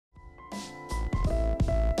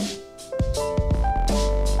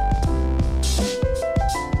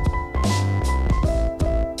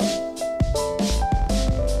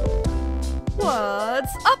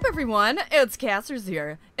everyone, it's Cassers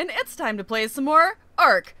here, and it's time to play some more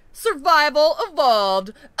ARK Survival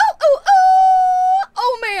Evolved.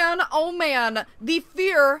 Oh man, the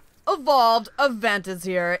Fear Evolved event is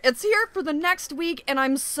here. It's here for the next week, and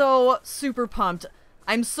I'm so super pumped.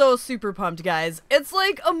 I'm so super pumped, guys. It's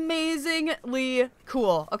like amazingly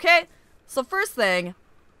cool, okay? So first thing,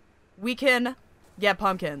 we can get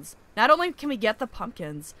pumpkins. Not only can we get the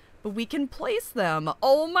pumpkins, but we can place them.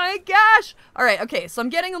 Oh my gosh! Alright, okay, so I'm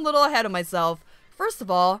getting a little ahead of myself. First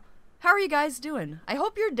of all, how are you guys doing? I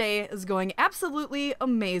hope your day is going absolutely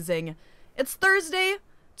amazing. It's Thursday,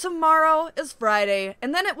 tomorrow is Friday,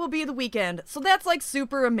 and then it will be the weekend. So that's like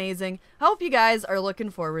super amazing. I hope you guys are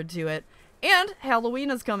looking forward to it. And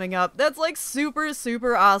Halloween is coming up. That's like super,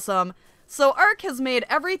 super awesome. So ARK has made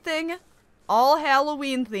everything all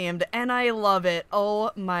Halloween themed, and I love it.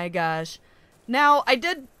 Oh my gosh. Now, I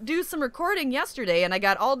did do some recording yesterday, and I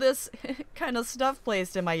got all this kind of stuff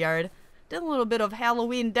placed in my yard. Did a little bit of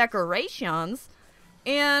Halloween decorations,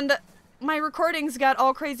 and my recordings got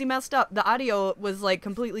all crazy messed up. The audio was, like,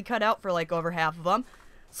 completely cut out for, like, over half of them.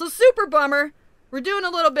 So, super bummer. We're doing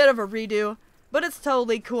a little bit of a redo, but it's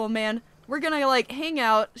totally cool, man. We're gonna, like, hang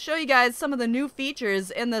out, show you guys some of the new features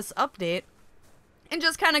in this update, and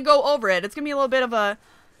just kind of go over it. It's gonna be a little bit of a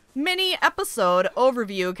mini episode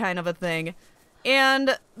overview kind of a thing.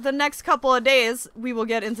 And the next couple of days, we will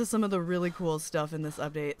get into some of the really cool stuff in this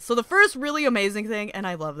update. So the first really amazing thing, and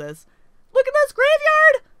I love this, look at this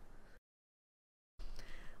graveyard!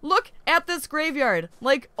 Look at this graveyard.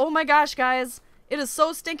 Like, oh my gosh, guys. It is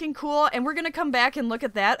so stinking cool, and we're gonna come back and look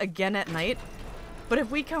at that again at night. But if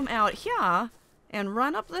we come out here and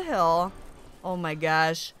run up the hill, oh my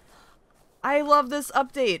gosh. I love this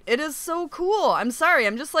update. It is so cool. I'm sorry,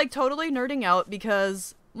 I'm just like totally nerding out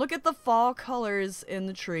because look at the fall colors in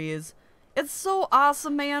the trees. It's so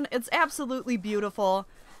awesome, man. It's absolutely beautiful.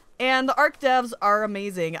 And the ARK devs are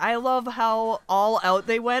amazing. I love how all out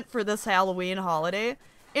they went for this Halloween holiday.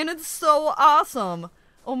 And it's so awesome.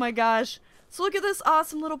 Oh my gosh. So look at this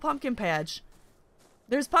awesome little pumpkin patch.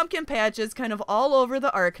 There's pumpkin patches kind of all over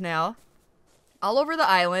the ARK now. All over the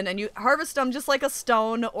island. And you harvest them just like a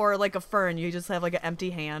stone or like a fern. You just have like an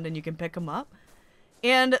empty hand and you can pick them up.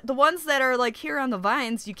 And the ones that are, like, here on the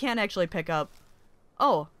vines, you can't actually pick up.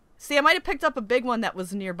 Oh, see, I might have picked up a big one that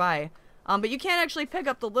was nearby. But you can't actually pick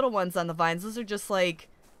up the little ones on the vines. Those are just, like,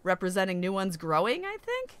 representing new ones growing, I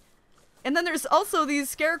think? And then there's also these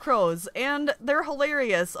scarecrows, and they're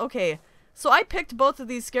hilarious. Okay, so I picked both of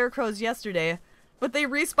these scarecrows yesterday, but they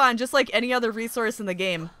respawn just like any other resource in the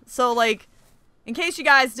game. So, like, in case you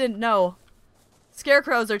guys didn't know,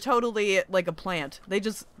 scarecrows are totally like a plant.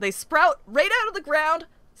 They sprout right out of the ground.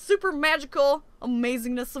 Super magical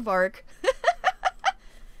amazingness of ARK.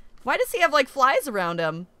 Why does he have like flies around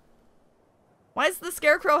him? Why does the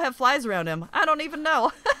scarecrow have flies around him? I don't even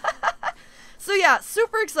know. So yeah,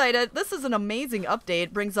 super excited. This is an amazing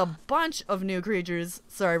update. Brings a bunch of new creatures.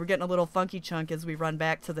 Sorry, we're getting a little funky chunk as we run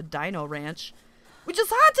back to the Dino Ranch. Which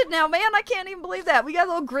is haunted now, man. I can't even believe that. We got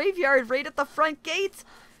a little graveyard right at the front gate.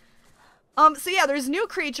 So yeah, there's new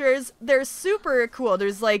creatures. They're super cool.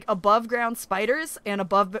 There's like above ground spiders and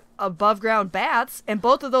above ground bats, and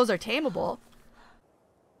both of those are tameable.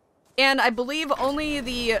 And I believe only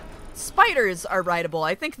the spiders are rideable.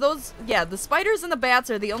 I think those, yeah, the spiders and the bats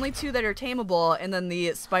are the only two that are tameable, and then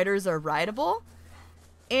the spiders are rideable.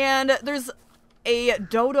 And there's a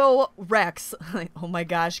Dodorex. Oh my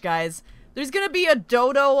gosh, guys. There's gonna be a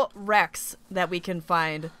Dodorex that we can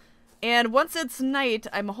find. And once it's night,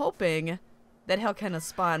 I'm hoping that he'll kind of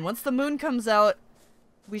spawn. Once the moon comes out,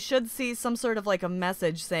 we should see some sort of like a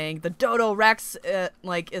message saying the Dodorex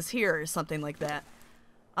like is here or something like that.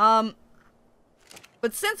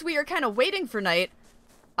 But since we are kind of waiting for night,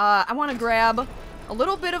 I want to grab a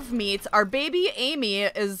little bit of meat. Our baby Amy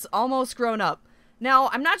is almost grown up. Now,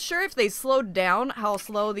 I'm not sure if they slowed down how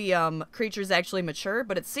slow the creatures actually mature,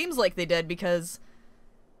 but it seems like they did because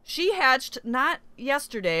she hatched not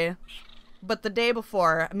yesterday, but the day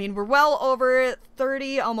before. I mean, we're well over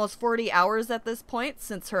 30, almost 40 hours at this point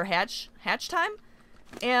since her hatch time.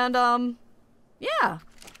 And, yeah.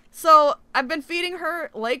 So, I've been feeding her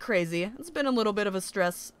like crazy. It's been a little bit of a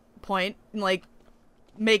stress point, like,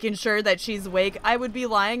 making sure that she's awake. I would be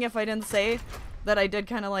lying if I didn't say that I did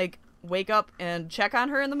kind of, like, wake up and check on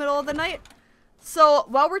her in the middle of the night. So,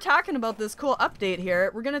 while we're talking about this cool update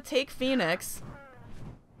here, we're gonna take Phoenix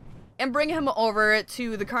and bring him over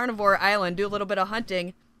to the Carnivore Island, do a little bit of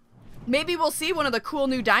hunting. Maybe we'll see one of the cool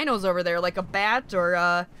new dinos over there, like a bat or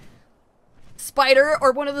a spider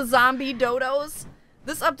or one of the zombie dodos.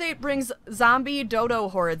 This update brings zombie dodo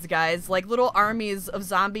hordes, guys. Like little armies of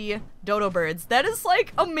zombie dodo birds. That is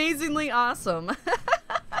like amazingly awesome.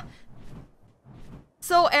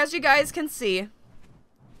 So as you guys can see,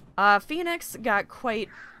 Phoenix got quite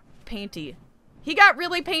painty. He got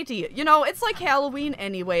really painty. You know, it's like Halloween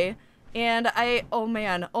anyway. And oh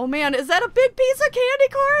man, is that a big piece of candy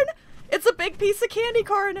corn? It's a big piece of candy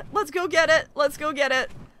corn. Let's go get it. Let's go get it.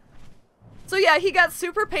 So yeah, he got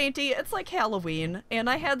super painty. It's like Halloween. And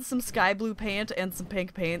I had some sky blue paint and some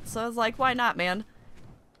pink paint. So I was like, why not, man?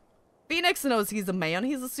 Phoenix knows he's a man.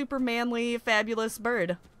 He's a super manly, fabulous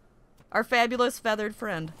bird. Our fabulous feathered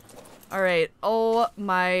friend. Alright. Oh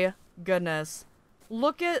my goodness.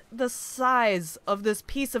 Look at the size of this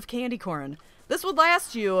piece of candy corn. This would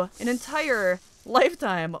last you an entire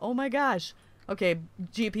lifetime. Oh my gosh. Okay,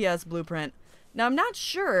 GPS blueprint. Now I'm not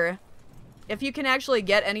sure if you can actually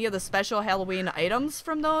get any of the special Halloween items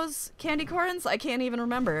from those candy corns. I can't even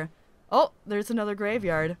remember. Oh, there's another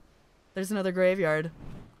graveyard. There's another graveyard.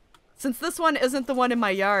 Since this one isn't the one in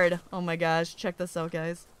my yard. Oh my gosh, check this out,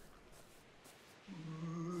 guys.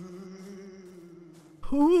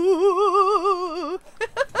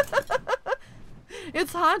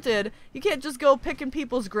 It's haunted. You can't just go picking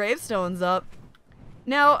people's gravestones up.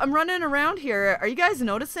 Now, I'm running around here. Are you guys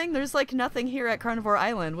noticing? There's like nothing here at Carnivore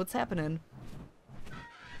Island. What's happening?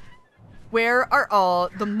 Where are all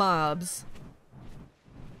the mobs?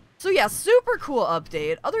 So yeah, super cool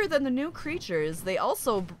update. Other than the new creatures, they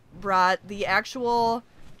also brought the actual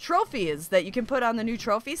trophies that you can put on the new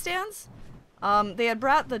trophy stands. They had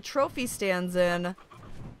brought the trophy stands in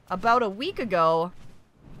about a week ago,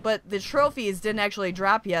 but the trophies didn't actually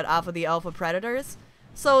drop yet off of the alpha predators.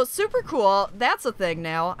 So super cool. That's a thing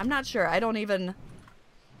now. I'm not sure. I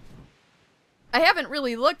haven't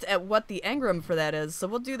really looked at what the engram for that is, so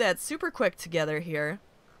we'll do that super quick together here.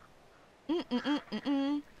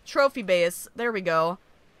 Trophy base. There we go.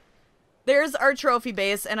 There's our trophy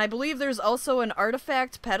base, and I believe there's also an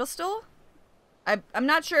artifact pedestal. I'm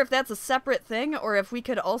not sure if that's a separate thing, or if we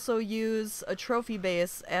could also use a trophy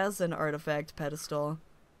base as an artifact pedestal.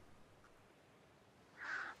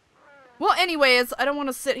 Well, anyways, I don't want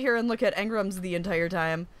to sit here and look at engrams the entire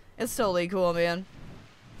time. It's totally cool, man.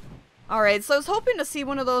 Alright, so I was hoping to see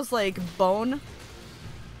one of those, like, bone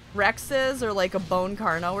Rexes, or like a bone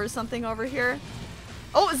Carno or something over here.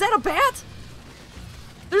 Oh, is that a bat?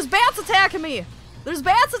 There's bats attacking me! There's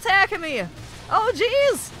bats attacking me! Oh,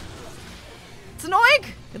 jeez! It's an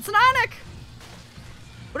oink! It's an onyx!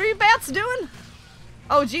 What are you bats doing?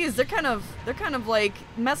 Oh, jeez, they're kind of like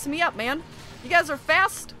messing me up, man. You guys are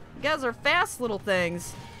fast. You guys are fast little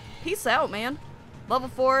things. Peace out, man. Level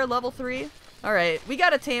 4, level 3. Alright, we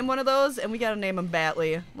gotta tame one of those, and we gotta name him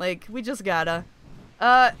Batley. Like, we just gotta.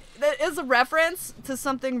 That is a reference to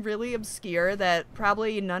something really obscure that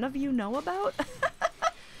probably none of you know about.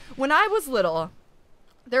 When I was little,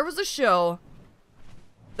 there was a show.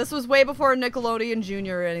 This was way before Nickelodeon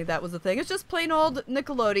Jr. or any of that was a thing. It's just plain old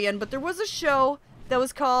Nickelodeon, but there was a show that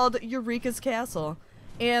was called Eureka's Castle.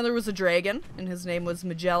 And there was a dragon, and his name was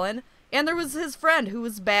Magellan. And there was his friend, who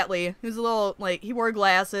was Batley. He was a little, like, he wore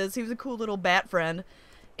glasses. He was a cool little bat friend.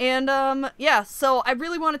 And, yeah, so I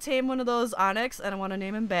really want to tame one of those onyx, and I want to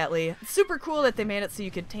name him Batley. It's super cool that they made it so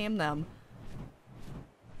you could tame them.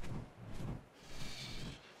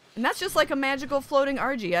 And that's just like a magical floating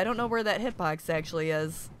RG. I don't know where that hitbox actually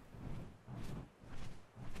is.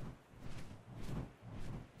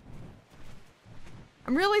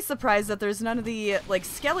 I'm really surprised that there's none of the, like,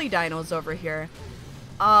 skelly dinos over here.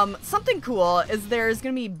 Something cool is there's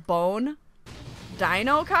gonna be bone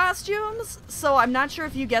dino costumes, so I'm not sure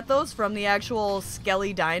if you get those from the actual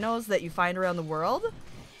skelly dinos that you find around the world.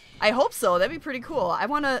 I hope so. That'd be pretty cool.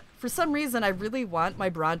 For some reason, I really want my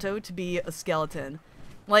Bronto to be a skeleton.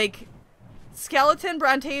 Like, skeleton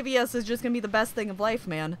Brontavius is just gonna be the best thing of life,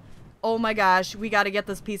 man. Oh my gosh, we gotta get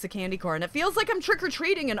this piece of candy corn. It feels like I'm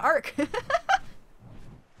trick-or-treating in ARK.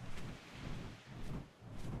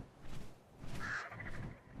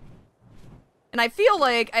 And I feel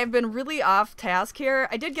like I've been really off task here.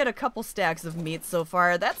 I did get a couple stacks of meat so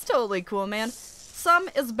far. That's totally cool, man. Some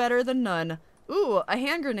is better than none. Ooh, a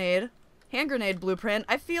hand grenade. Hand grenade blueprint.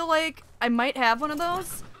 I feel like I might have one of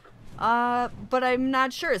those. But I'm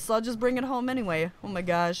not sure, so I'll just bring it home anyway. Oh my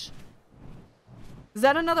gosh. Is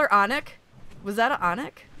that another onyx? Was that an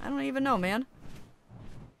onyx? I don't even know, man.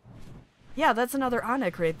 Yeah, that's another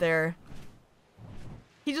onyx right there.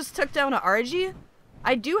 He just took down an RG?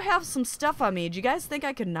 I do have some stuff on me. Do you guys think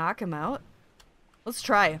I could knock him out? Let's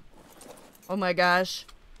try. Oh my gosh.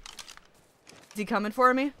 Is he coming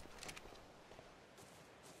for me?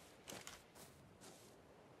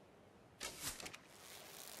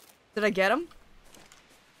 Did I get him?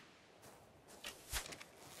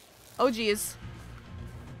 Oh, geez.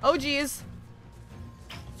 Oh, geez.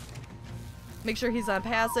 Make sure he's on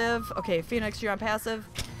passive. Okay, Phoenix, you're on passive.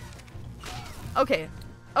 Okay.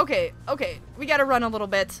 Okay, okay. We gotta run a little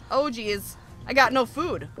bit. Oh, geez. I got no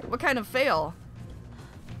food. What kind of fail?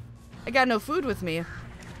 I got no food with me.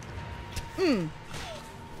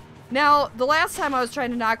 Now, the last time I was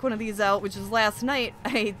trying to knock one of these out, which was last night,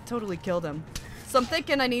 I totally killed him. So I'm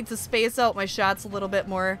thinking I need to space out my shots a little bit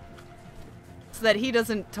more so that he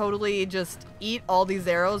doesn't totally just eat all these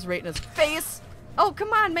arrows right in his face. Oh,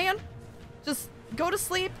 come on, man. Just go to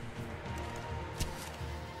sleep.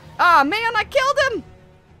 Ah, man, I killed him.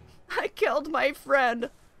 I killed my friend.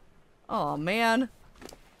 Oh, man.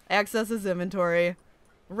 Access his inventory.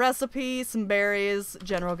 Recipe, some berries,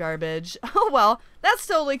 general garbage. Oh, well, that's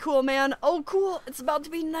totally cool, man. Oh, cool. It's about to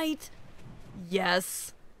be night.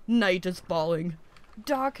 Yes. Night is falling.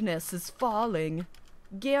 Darkness is falling.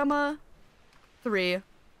 Gamma 3.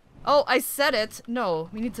 Oh, I said it. No,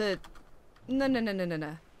 we need to...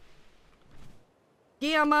 No.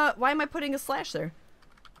 Gamma... Why am I putting a slash there?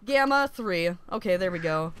 Gamma 3. Okay, there we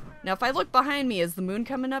go. Now, if I look behind me, is the moon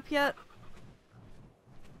coming up yet?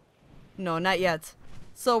 No, not yet.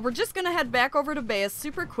 So we're just gonna head back over to base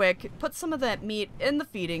super quick, put some of that meat in the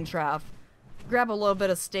feeding trough, grab a little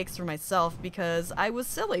bit of steaks for myself because I was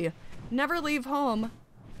silly. Never leave home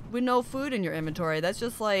with no food in your inventory. That's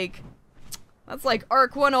just like... That's like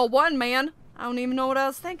ARK 101, man. I don't even know what I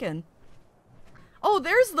was thinking. Oh,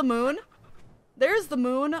 there's the moon. There's the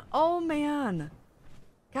moon. Oh, man.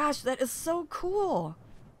 Gosh, that is so cool.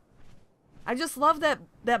 I just love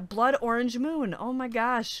that blood orange moon. Oh, my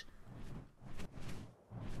gosh.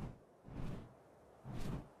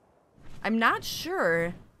 I'm not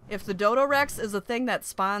sure if the Dodorex is a thing that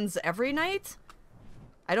spawns every night.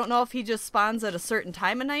 I don't know if he just spawns at a certain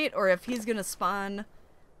time of night or if he's gonna spawn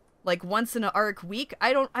like once in an ARK week.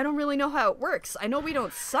 I don't really know how it works. I know we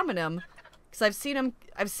don't summon him because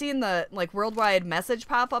I've seen the like worldwide message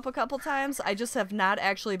pop up a couple times. I just have not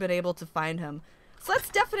actually been able to find him. So that's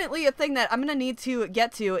definitely a thing that I'm gonna need to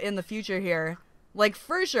get to in the future here. Like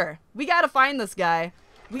for sure. We gotta find this guy.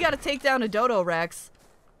 We gotta take down a Dodorex.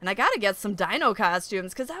 And I gotta get some dino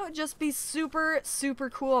costumes, because that would just be super, super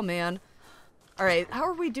cool, man. Alright, how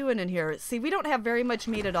are we doing in here? See, we don't have very much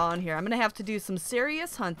meat at all in here. I'm gonna have to do some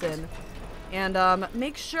serious hunting. And,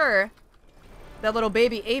 make sure that little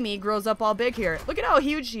baby Amy grows up all big here. Look at how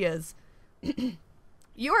huge she is.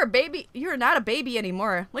 You're not a baby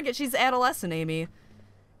anymore. Look at, she's adolescent Amy.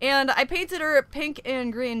 And I painted her pink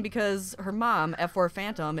and green because her mom, F4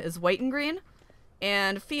 Phantom, is white and green.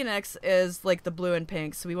 And Phoenix is like the blue and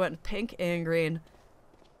pink, so we went pink and green.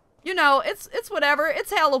 You know, it's whatever.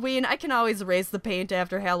 It's Halloween. I can always erase the paint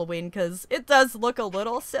after Halloween because it does look a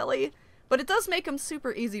little silly, but it does make them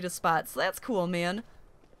super easy to spot, so that's cool, man.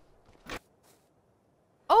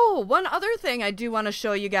 Oh, one other thing I do want to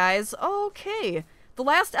show you guys. Okay, the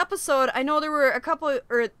last episode, I know there were a couple,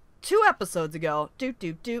 or 2 episodes ago.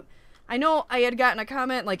 I know I had gotten a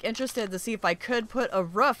comment, like, interested to see if I could put a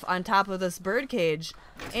roof on top of this bird cage.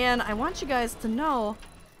 And I want you guys to know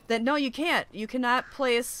that no, you can't. You cannot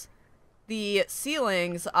place the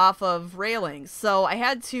ceilings off of railings. So I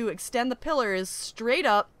had to extend the pillars straight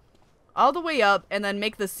up, all the way up, and then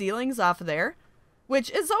make the ceilings off of there.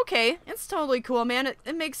 Which is okay. It's totally cool, man.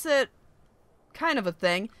 It makes it kind of a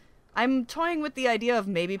thing. I'm toying with the idea of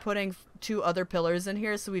maybe putting 2 other pillars in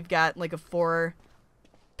here so we've got, like, a 4...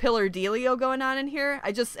 pillar dealio going on in here.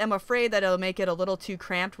 I just am afraid that it'll make it a little too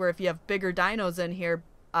cramped where if you have bigger dinos in here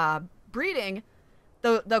breeding,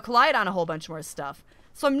 they'll collide on a whole bunch more stuff.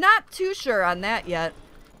 So I'm not too sure on that yet.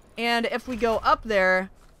 And if we go up there,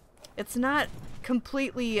 it's not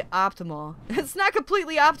completely optimal. It's not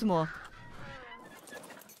completely optimal.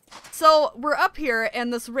 So we're up here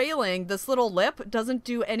and this railing, this little lip, doesn't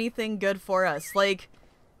do anything good for us. Like,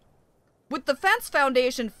 with the fence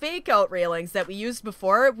foundation fake out railings that we used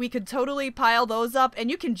before, we could totally pile those up and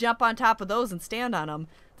you can jump on top of those and stand on them.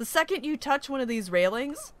 The second you touch one of these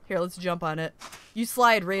railings, here, let's jump on it. You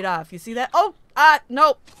slide right off. You see that? Oh,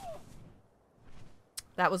 nope.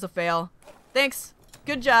 That was a fail. Thanks.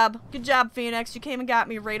 Good job. Good job, Phoenix. You came and got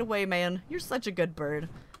me right away, man. You're such a good bird.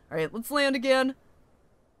 All right, let's land again.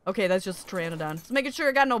 Okay, that's just Pteranodon. Just making sure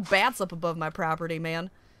I got no bats up above my property, man.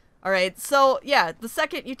 Alright, so, yeah, the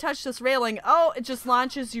second you touch this railing, oh, it just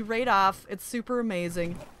launches you right off. It's super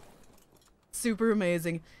amazing. Super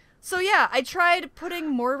amazing. So, yeah, I tried putting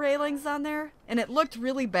more railings on there, and it looked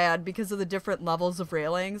really bad because of the different levels of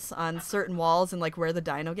railings on certain walls and, like, where the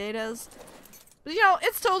dino gate is. But, you know,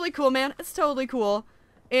 it's totally cool, man. It's totally cool.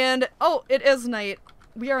 And, oh, it is night.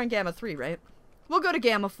 we are in Gamma 3, right? We'll go to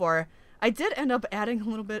Gamma 4. I did end up adding a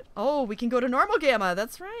little bit. Oh, we can go to normal Gamma.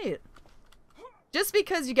 That's right. Just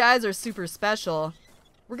because you guys are super special,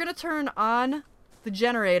 we're gonna turn on the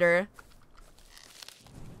generator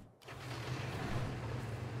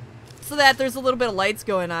so that there's a little bit of lights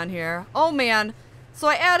going on here. Oh man. So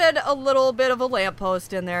I added a little bit of a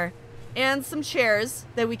lamppost in there and some chairs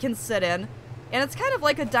that we can sit in. And it's kind of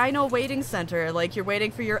like a dino waiting center, like you're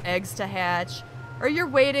waiting for your eggs to hatch or you're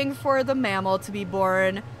waiting for the mammal to be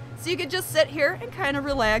born. So you can just sit here and kind of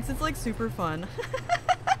relax. It's like super fun.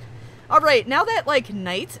 Alright, now that like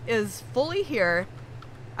night is fully here,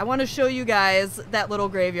 I want to show you guys that little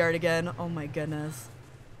graveyard again. Oh my goodness.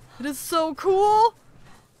 It is so cool.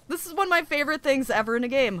 This is one of my favorite things ever in a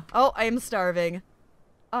game. Oh, I am starving.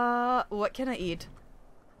 What can I eat?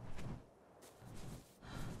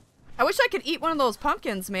 I wish I could eat one of those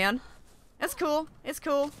pumpkins, man. It's cool. It's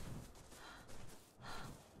cool.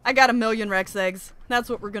 I got 1,000,000 Rex eggs. That's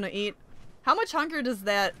what we're gonna eat. How much hunger does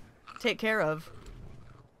that take care of?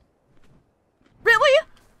 Really?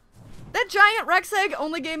 That giant Rex egg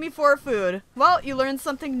only gave me 4 food. Well, you learn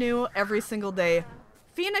something new every single day.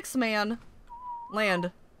 Phoenix man.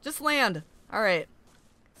 Land. Just land. Alright.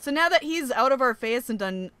 So now that he's out of our face and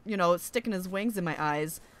done, you know, sticking his wings in my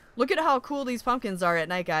eyes, look at how cool these pumpkins are at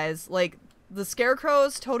night, guys. Like, the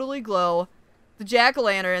scarecrows totally glow. The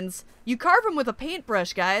jack-o'-lanterns, you carve them with a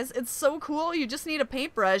paintbrush, guys. It's so cool. You just need a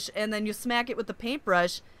paintbrush, and then you smack it with the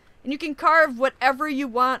paintbrush, and you can carve whatever you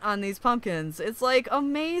want on these pumpkins. It's, like,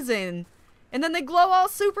 amazing. And then they glow all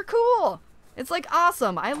super cool. It's, like,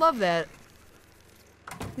 awesome. I love that.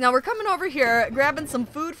 Now, we're coming over here, grabbing some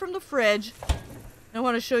food from the fridge. I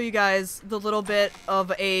want to show you guys the little bit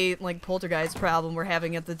of a, like, poltergeist problem we're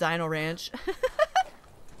having at the Dino Ranch.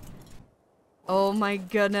 Oh my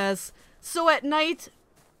goodness. So at night,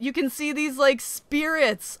 you can see these, like,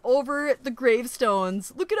 spirits over the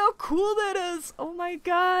gravestones. Look at how cool that is. Oh my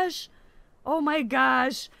gosh. Oh my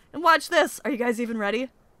gosh. And watch this. Are you guys even ready?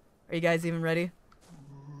 Are you guys even ready?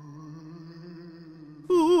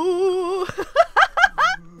 Ooh.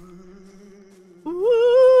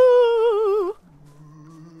 Ooh.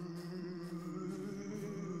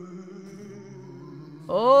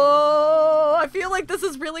 Oh, I feel like this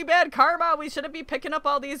is really bad karma. We shouldn't be picking up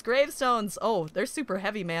all these gravestones. Oh, they're super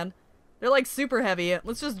heavy, man. They're like super heavy.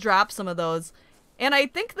 Let's just drop some of those. And I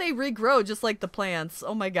think they regrow just like the plants.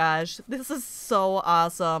 Oh my gosh. This is so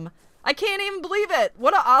awesome. I can't even believe it.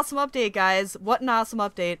 What an awesome update, guys. What an awesome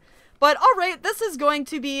update. But alright, this is going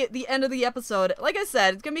to be the end of the episode. Like I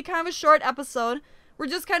said, it's going to be kind of a short episode. We're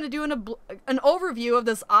just kind of doing an overview of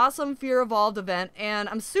this awesome Fear Evolved event. And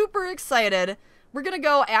I'm super excited. We're gonna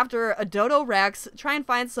go after a Dodorex, try and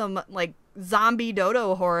find some, like, zombie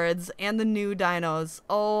dodo hordes, and the new dinos.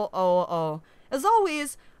 Oh. As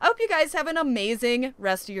always, I hope you guys have an amazing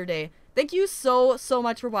rest of your day. Thank you so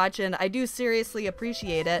much for watching. I do seriously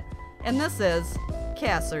appreciate it. And this is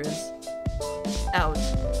Cassers. Out.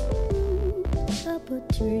 Up a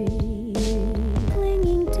tree,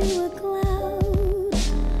 clinging to a cloud.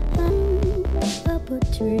 Up a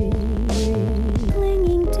tree.